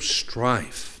be no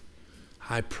strife,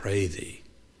 I pray thee,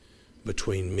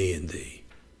 between me and thee.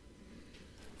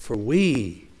 For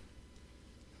we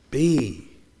be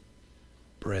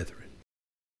brethren.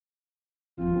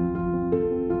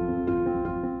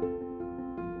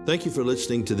 Thank you for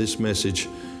listening to this message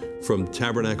from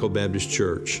Tabernacle Baptist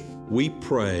Church. We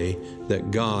pray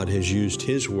that God has used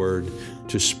His Word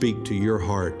to speak to your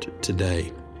heart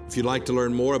today. If you'd like to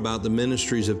learn more about the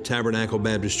ministries of Tabernacle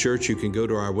Baptist Church, you can go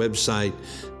to our website,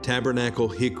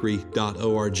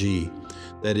 tabernaclehickory.org.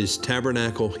 That is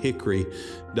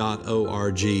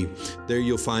tabernaclehickory.org. There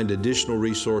you'll find additional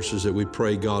resources that we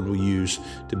pray God will use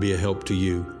to be a help to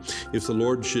you. If the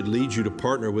Lord should lead you to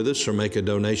partner with us or make a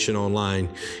donation online,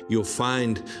 you'll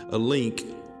find a link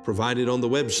provided on the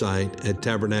website at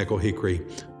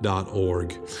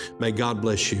tabernaclehickory.org. May God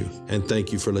bless you, and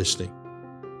thank you for listening.